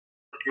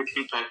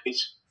util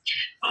package.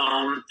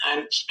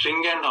 And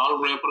string and all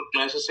wrapper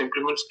classes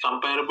implements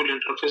comparable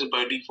interface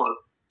by default.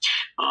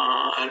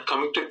 And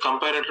coming to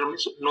comparator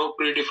means no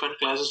predefined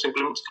classes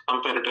implements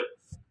comparator.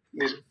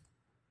 This.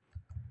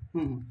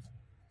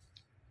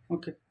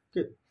 Okay,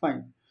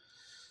 fine.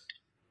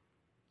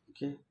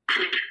 Okay,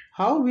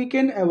 how we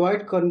can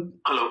avoid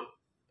Hello.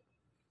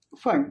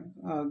 Fine,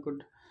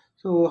 good.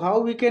 So how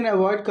we can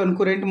avoid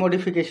concurrent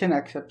modification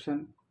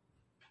exception?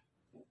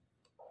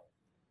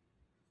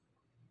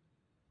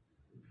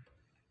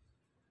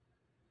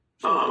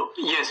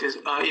 Yes.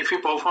 If we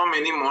perform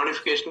any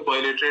modification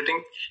while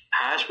iterating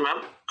hash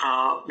map,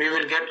 we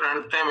will get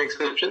runtime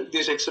exception.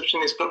 This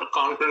exception is called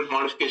concurrent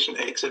modification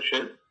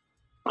exception.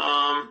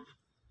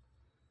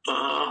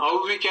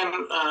 How we can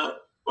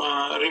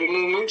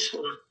remove means?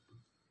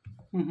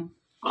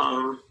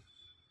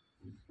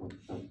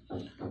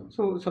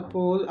 So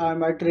suppose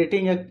I'm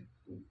iterating a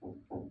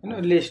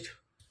list,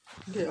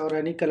 okay, or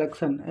any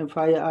collection. If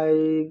I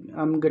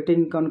am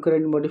getting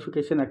concurrent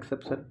modification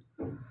exception.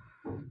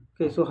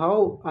 Okay, so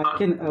how I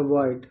can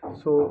avoid?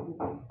 So,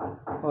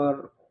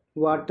 or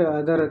what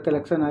other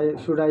collection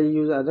should I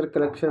use other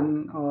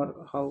collection,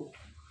 or how?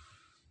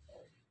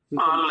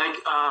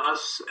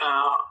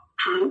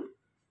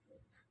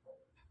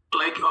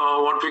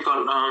 What we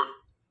call a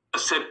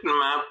set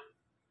map.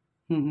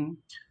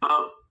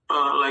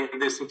 Like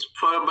this.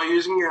 By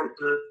using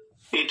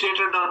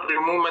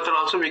iterator.remove method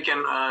also we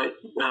can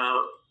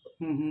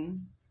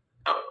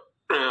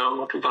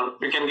what we call,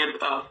 we can get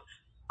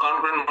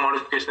concurrent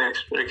modification.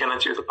 We can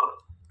achieve the goal.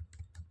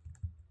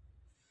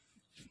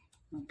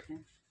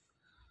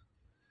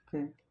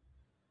 Okay.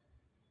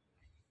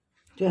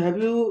 So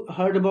have you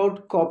heard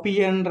about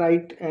copy and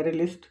write array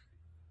list?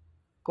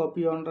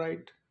 Copy on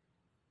write.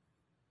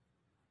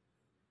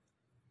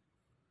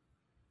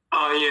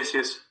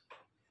 Yes.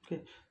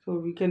 Okay, so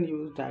we can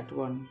use that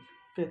one.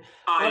 Okay.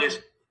 Yes,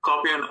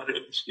 copy and array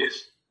list.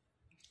 Yes.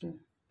 Okay.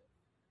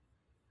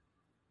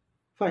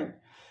 Fine.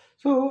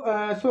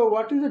 So,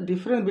 what is the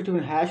difference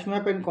between hash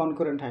map and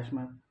concurrent hash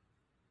map?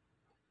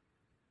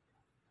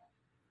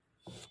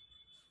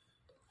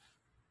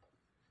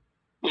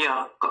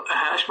 Yeah,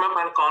 hash map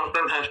and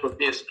concurrent hash map.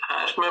 Yes,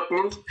 hash map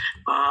means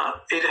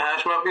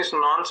hash map is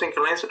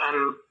non-synchronized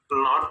and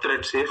not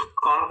thread safe.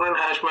 Concurrent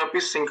hash map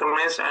is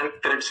synchronized and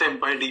thread safe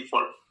by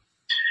default.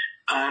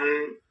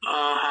 And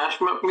hash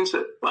map means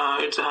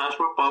its hash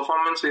map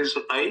performance is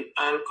high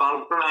and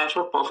concurrent hash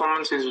map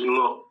performance is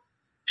low.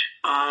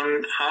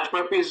 And hash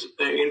map is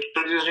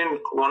introduced in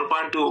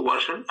 1.2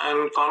 version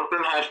and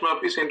concurrent hash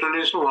map is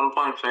introduced in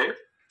 1.5.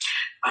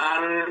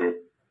 And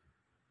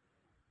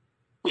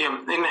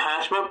in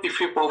hash map, if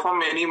we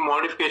perform any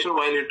modification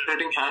while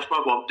iterating hash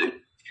map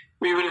object,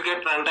 we will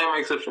get runtime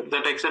exception.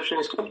 That exception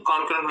is called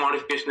concurrent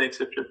modification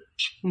exception.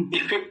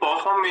 If we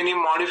perform any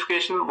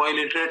modification while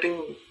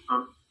iterating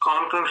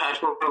concurrent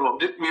hash map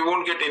object, we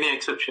won't get any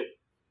exception.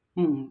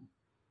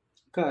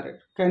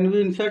 Correct. Can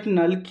we insert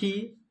null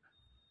key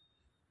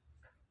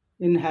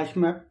in hash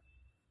map?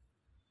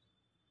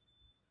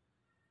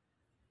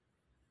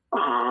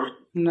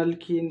 Null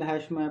key in the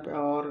hash map,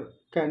 or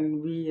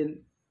can we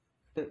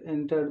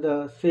enter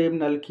the same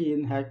null key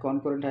in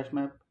concurrent hash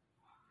map?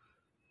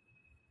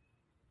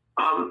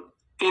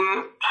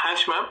 In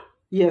hash map?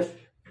 Yes.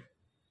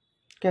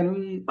 Can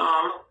we?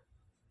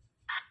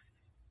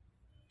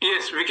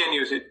 Yes, we can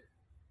use it.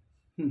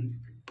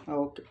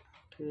 Okay,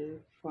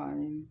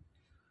 fine.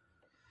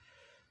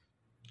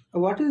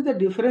 What is the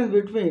difference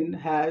between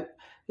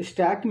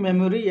stack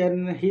memory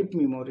and heap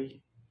memory?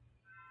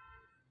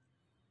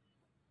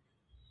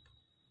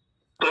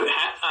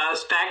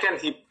 Stack and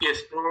heap,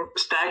 yes.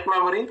 Stack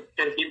memory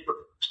and heap.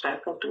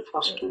 Stack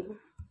first.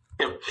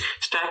 Yeah.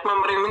 Stack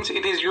memory means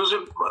it is used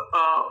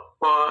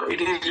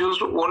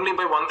only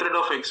by one thread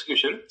of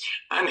execution,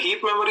 and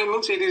heap memory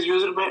means it is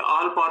used by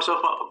all parts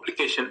of our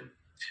application.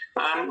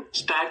 And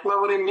stack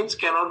memory means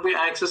cannot be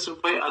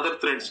accessed by other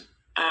threads,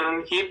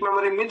 and heap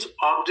memory means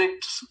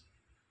objects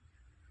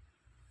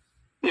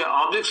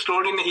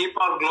stored in a heap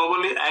are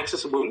globally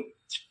accessible.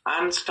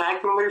 And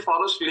stack memory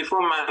follows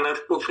LIFO manner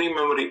to free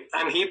memory,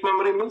 and heap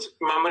memory means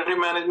memory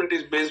management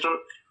is based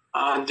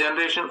on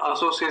generation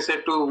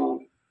associated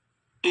to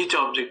each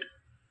object.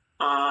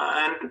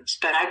 And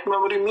stack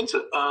memory means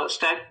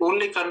stack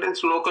only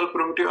contains local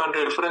primitive and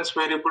reference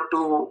variable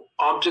to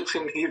objects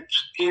in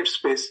heap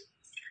space.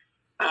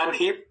 And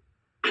heap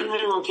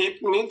memory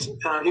means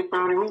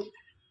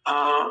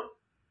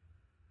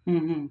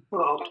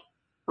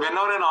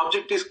whenever an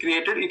object is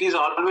created, it is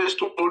always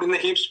stored in the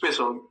heap space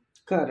only.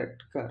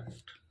 Correct.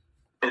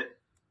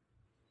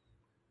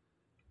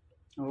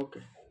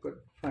 Okay, good,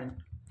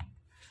 fine.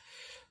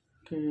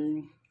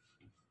 Okay.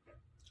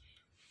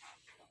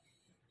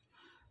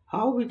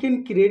 How we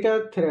can create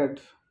a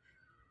thread?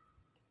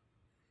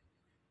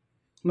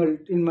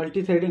 In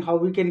multi-threading, how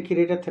we can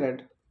create a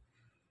thread?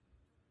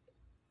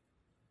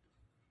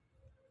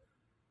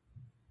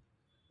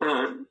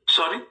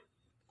 Sorry?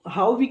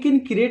 How we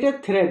can create a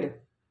thread?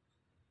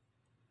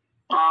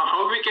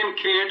 How we can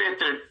create a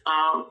thread?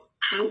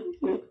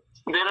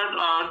 There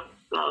are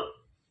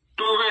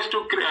two ways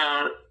to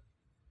create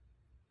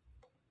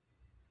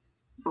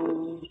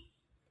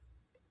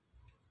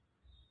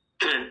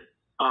thread.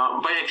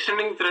 By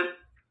extending thread.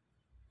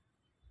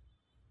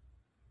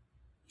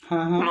 No.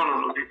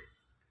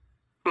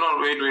 No,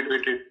 wait.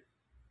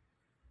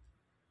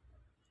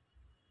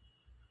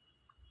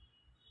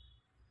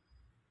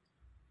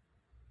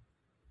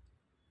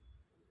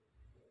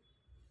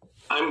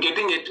 I'm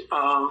getting it.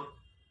 How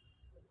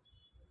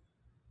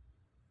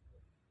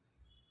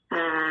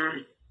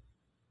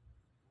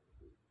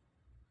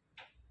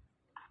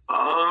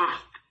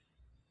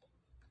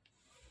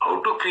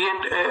to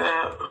create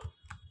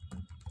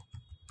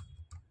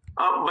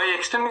by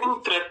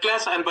extending thread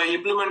class and by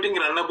implementing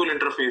runnable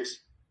interface.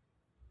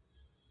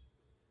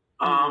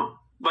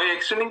 By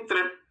extending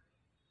thread.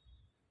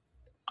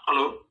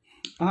 Hello.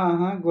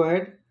 Go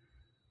ahead.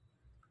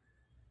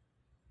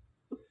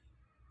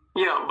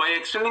 Yeah, by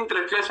extending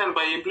thread class and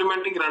by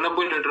implementing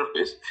runnable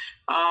interface.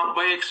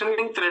 By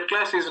extending thread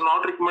class is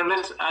not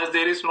recommended as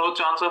there is no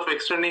chance of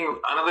extending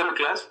another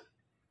class.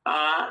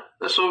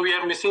 So we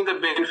are missing the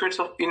benefits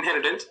of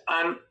inheritance,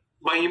 and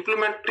by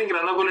implementing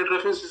runnable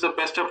interface is the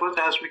best approach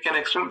as we can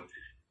extend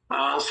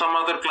some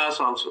other class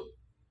also.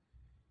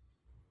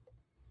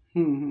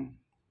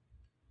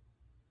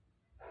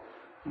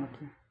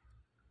 Okay.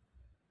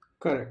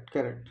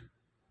 Correct.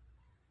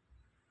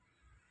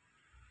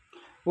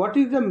 What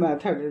is the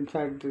method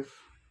inside this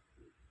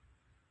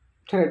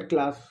thread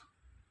class?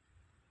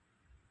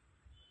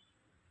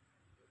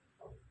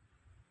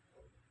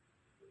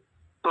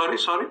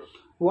 Sorry.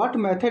 What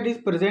method is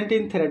present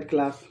in thread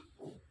class?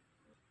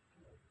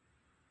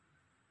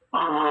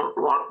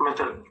 What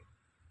method?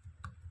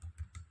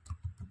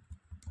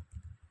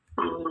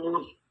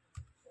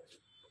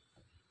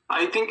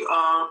 I think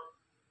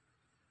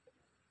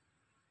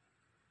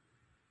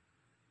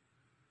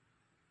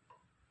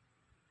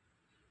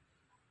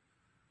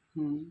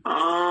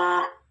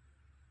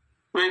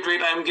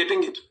wait, I'm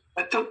getting it.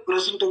 Method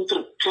present in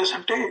thread class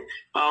ante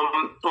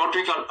what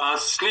we call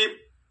sleep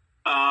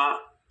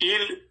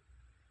yield.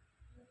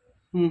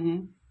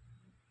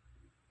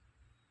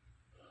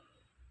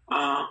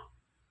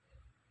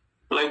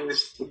 Like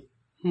this.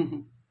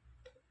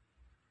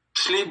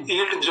 Sleep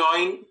yield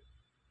join.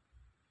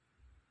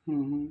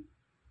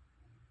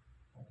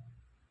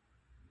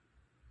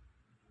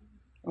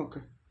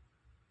 Okay.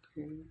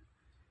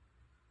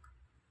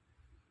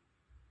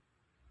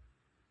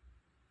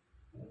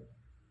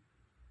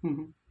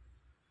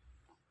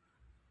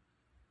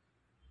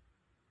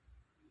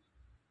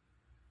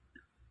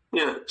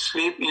 Yeah,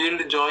 sleep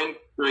yield join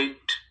wait.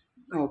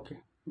 Okay,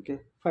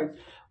 fine.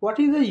 What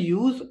is the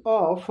use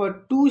of a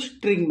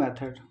toString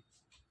method?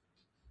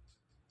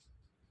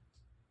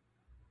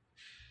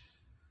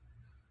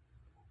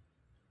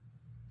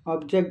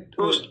 Object,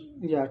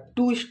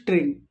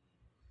 toString.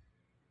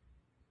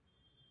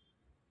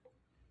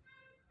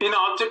 In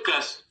object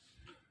class.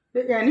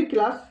 Any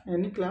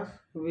class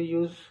we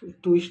use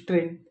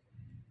toString.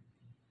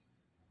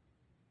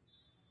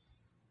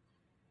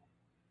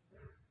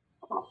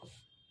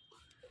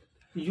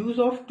 Use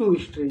of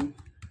toString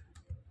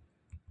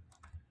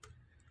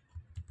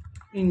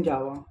in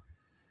Java.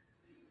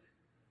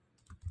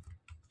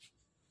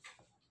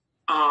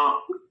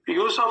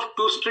 Use of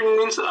toString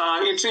means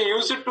it's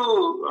used to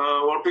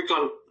what we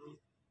call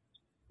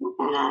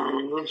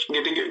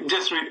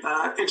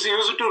it's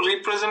used to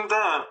represent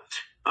the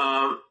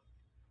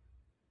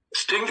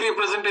string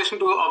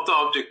representation of the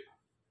object.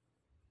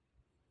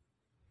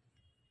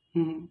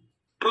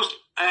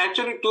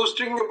 Actually,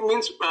 toString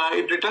means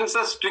it returns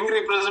the string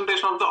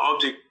representation of the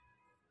object.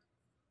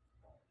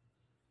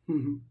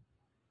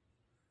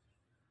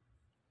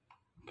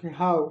 Okay,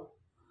 how?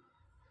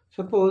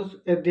 Suppose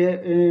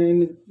there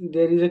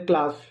is a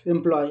class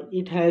employee.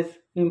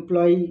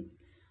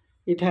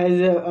 It has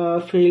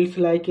fields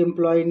like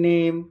employee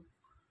name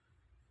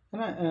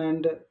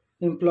and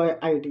employee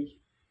ID.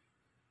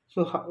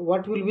 So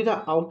what will be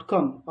the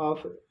outcome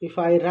of if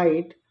I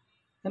write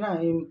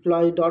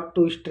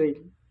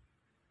employee.toString?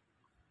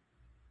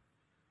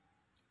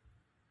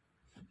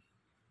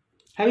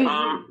 Have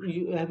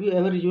you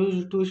ever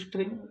used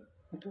toString?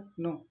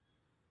 No.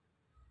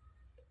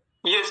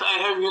 Yes, I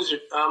have used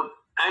it.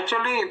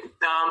 Actually,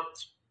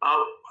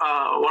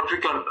 what we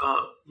call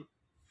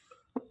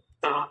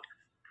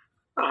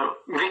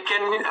we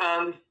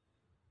can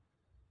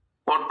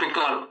what we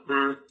call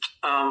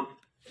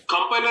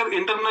compiler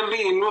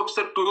internally invokes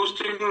the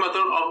toString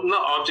method of the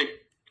object.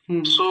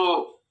 So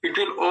it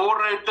will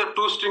override the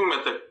toString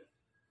method.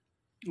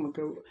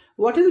 Okay.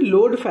 What is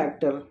load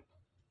factor?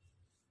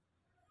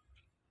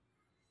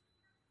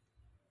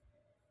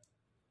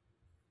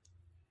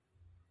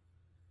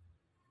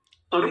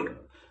 Sorry?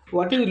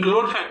 What is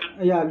load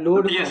factor? Yeah,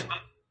 load yes. factor.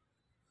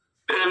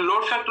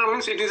 Load factor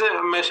means it is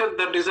a measure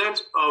that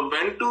decides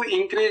when to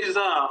increase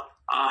the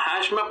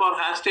hash map or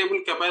hash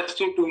table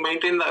capacity to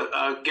maintain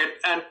the get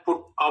and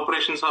put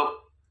operations of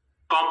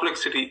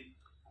complexity.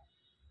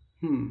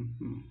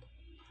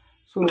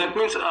 So that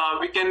means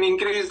we can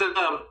increase the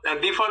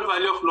default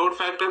value of load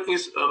factor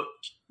is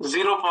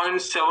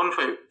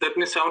 0.75. That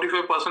means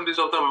 75% is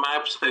of the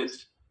map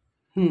size.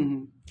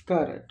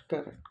 Correct.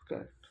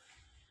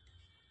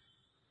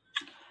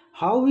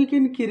 How we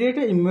can create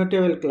a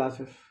immutable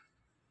classes?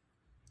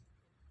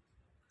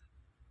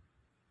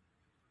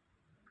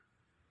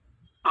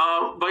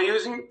 By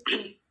using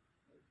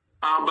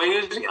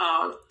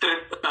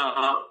thread.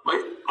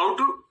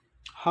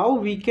 How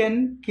we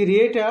can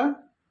create a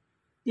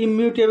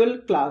immutable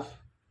class?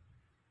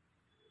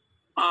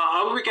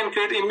 How we can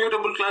create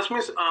immutable class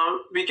means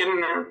we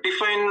can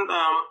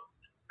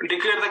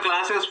declare the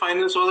class as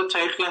final so that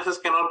child classes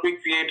cannot be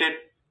created,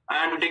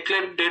 and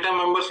declare data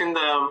members in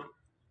the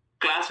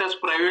class as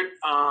private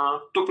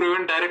to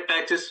prevent direct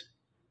access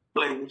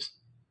like this.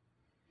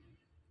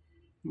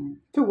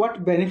 So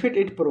what benefit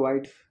it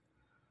provides?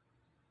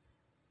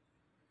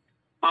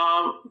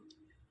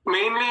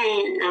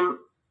 Mainly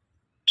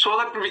so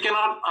that we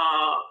cannot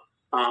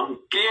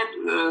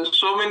create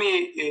so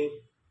many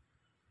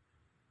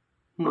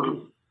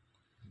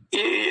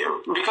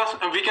because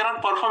we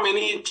cannot perform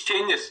any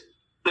changes.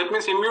 That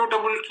means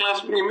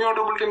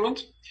immutability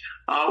means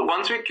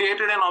once we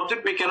created an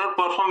object, we cannot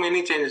perform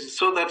any changes.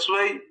 So that's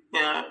why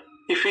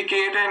if we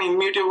create an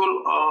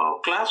immutable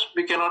class,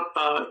 we cannot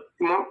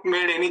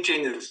make any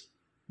changes.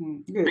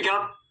 We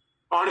cannot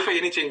modify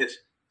any changes.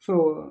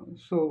 So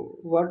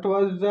what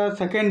was the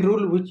second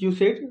rule which you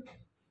said?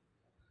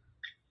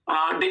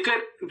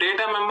 Declare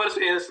data members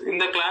is in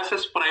the class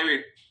as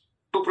private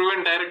to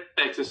prevent direct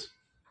access.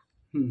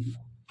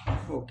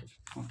 Okay,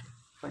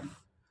 fine.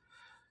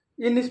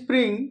 In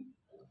Spring,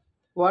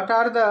 what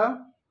are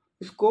the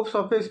scopes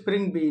of a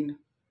Spring Bean?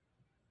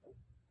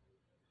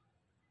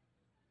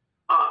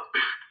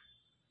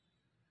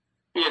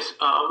 Yes,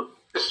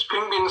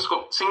 Spring Bean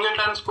scope,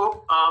 singleton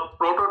scope,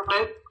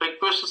 prototype,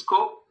 request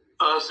scope,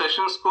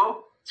 session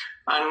scope,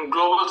 and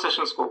global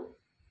session scope.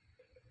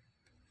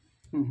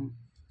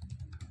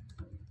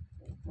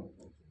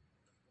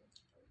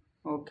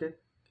 Okay.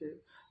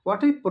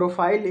 What is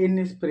profile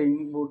in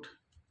Spring Boot?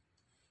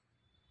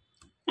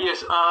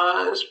 Yes,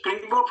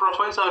 Spring Boot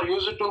profiles are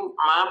used to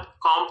map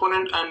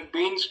component and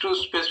beans to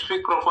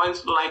specific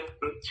profiles like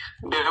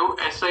dev,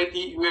 SIT,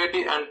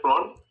 UAT, and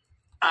prod.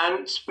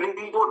 And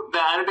Spring Boot,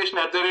 the annotation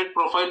 @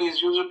 profile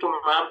is used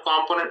to map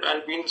component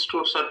and beans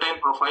to certain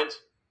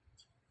profiles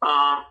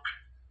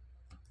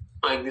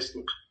like this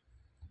thing.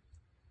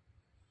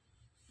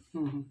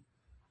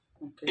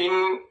 Okay. In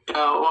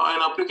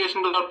an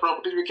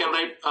application.properties, we can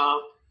write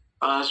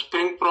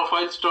Spring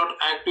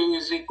profiles.active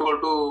is equal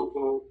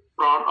to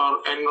prod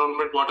or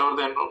environment, whatever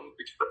the environment.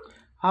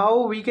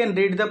 How we can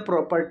read the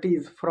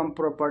properties from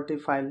property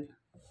file?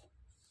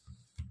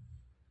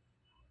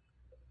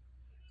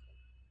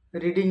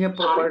 Reading a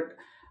property.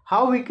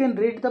 How we can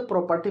read the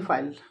property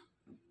file?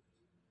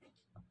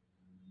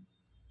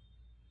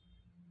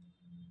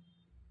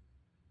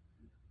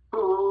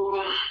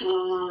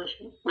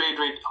 Wait.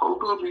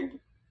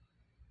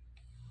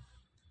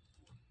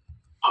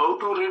 How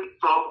to read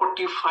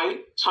property file?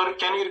 Sorry,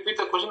 can you repeat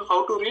the question?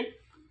 How to read?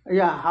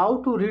 Yeah,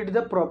 how to read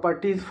the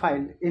properties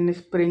file in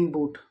Spring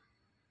Boot?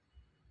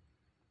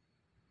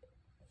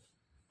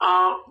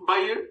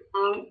 Wait.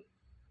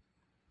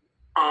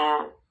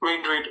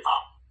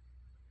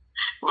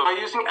 By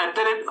using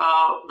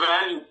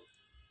value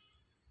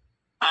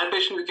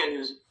annotation, we can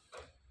use it.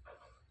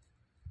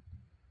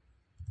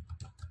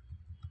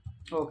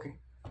 Okay,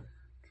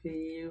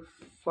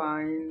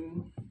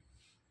 fine.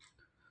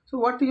 So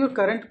what is your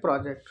current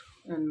project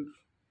and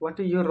what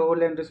is your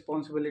role and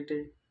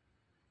responsibility?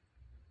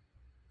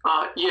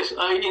 Yes,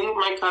 in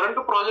my current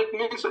project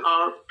means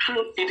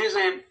it is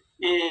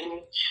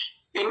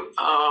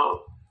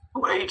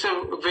it's a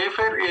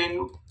Wayfair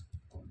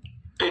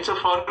it's a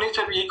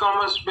furniture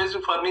e-commerce based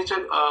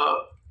furniture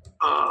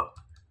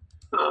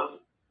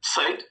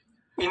site.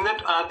 In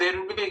that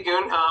there will be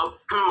given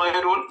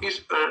my role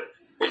is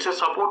it's a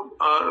support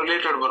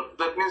related work.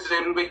 That means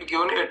there will be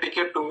given a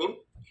ticket to me.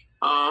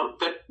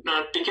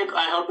 That ticket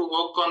I have to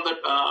work on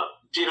that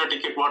Jira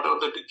ticket, whatever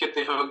the ticket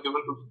they have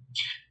given to me.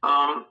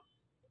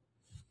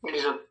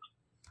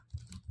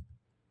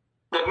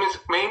 That means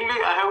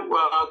mainly I have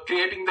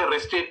creating the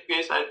REST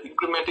APIs and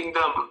implementing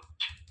the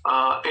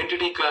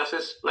entity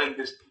classes like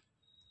this.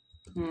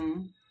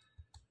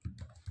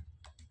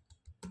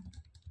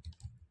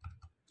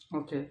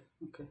 Okay,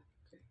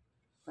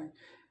 fine.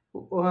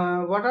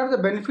 What are the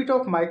benefit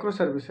of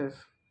microservices?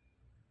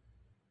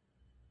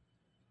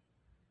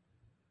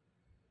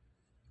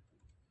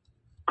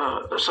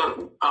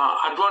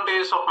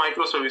 Advantages of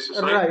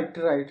microservices, right?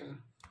 Right.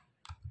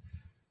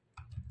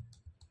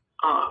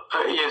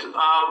 Yes.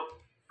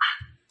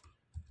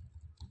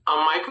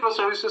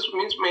 Microservices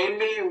means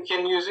mainly you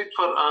can use it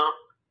for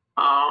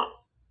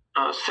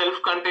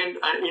self-contained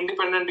and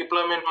independent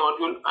deployment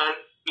module and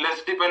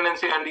less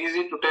dependency and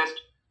easy to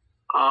test,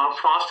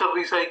 faster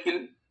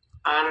recycle,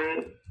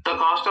 and the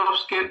cost of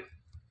scale.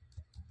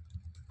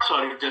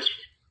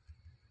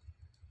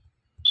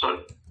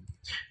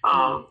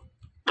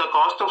 The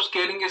cost of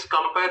scaling is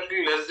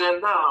comparatively less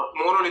than the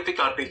monolithic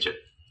architecture.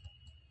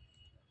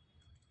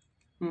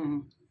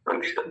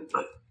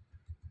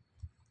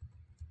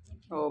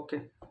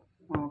 Okay.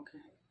 Okay.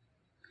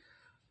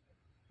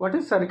 What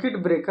is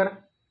circuit breaker?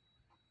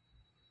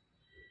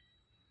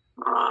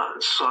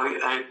 Sorry,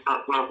 I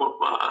don't know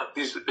about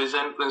this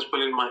design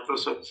principle in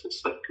microservices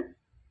circuit.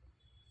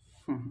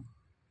 Mhm.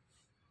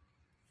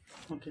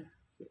 Okay.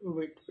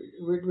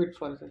 Wait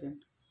for a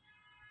second.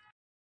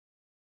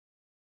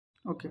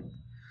 Okay.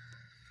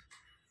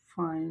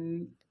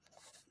 Fine.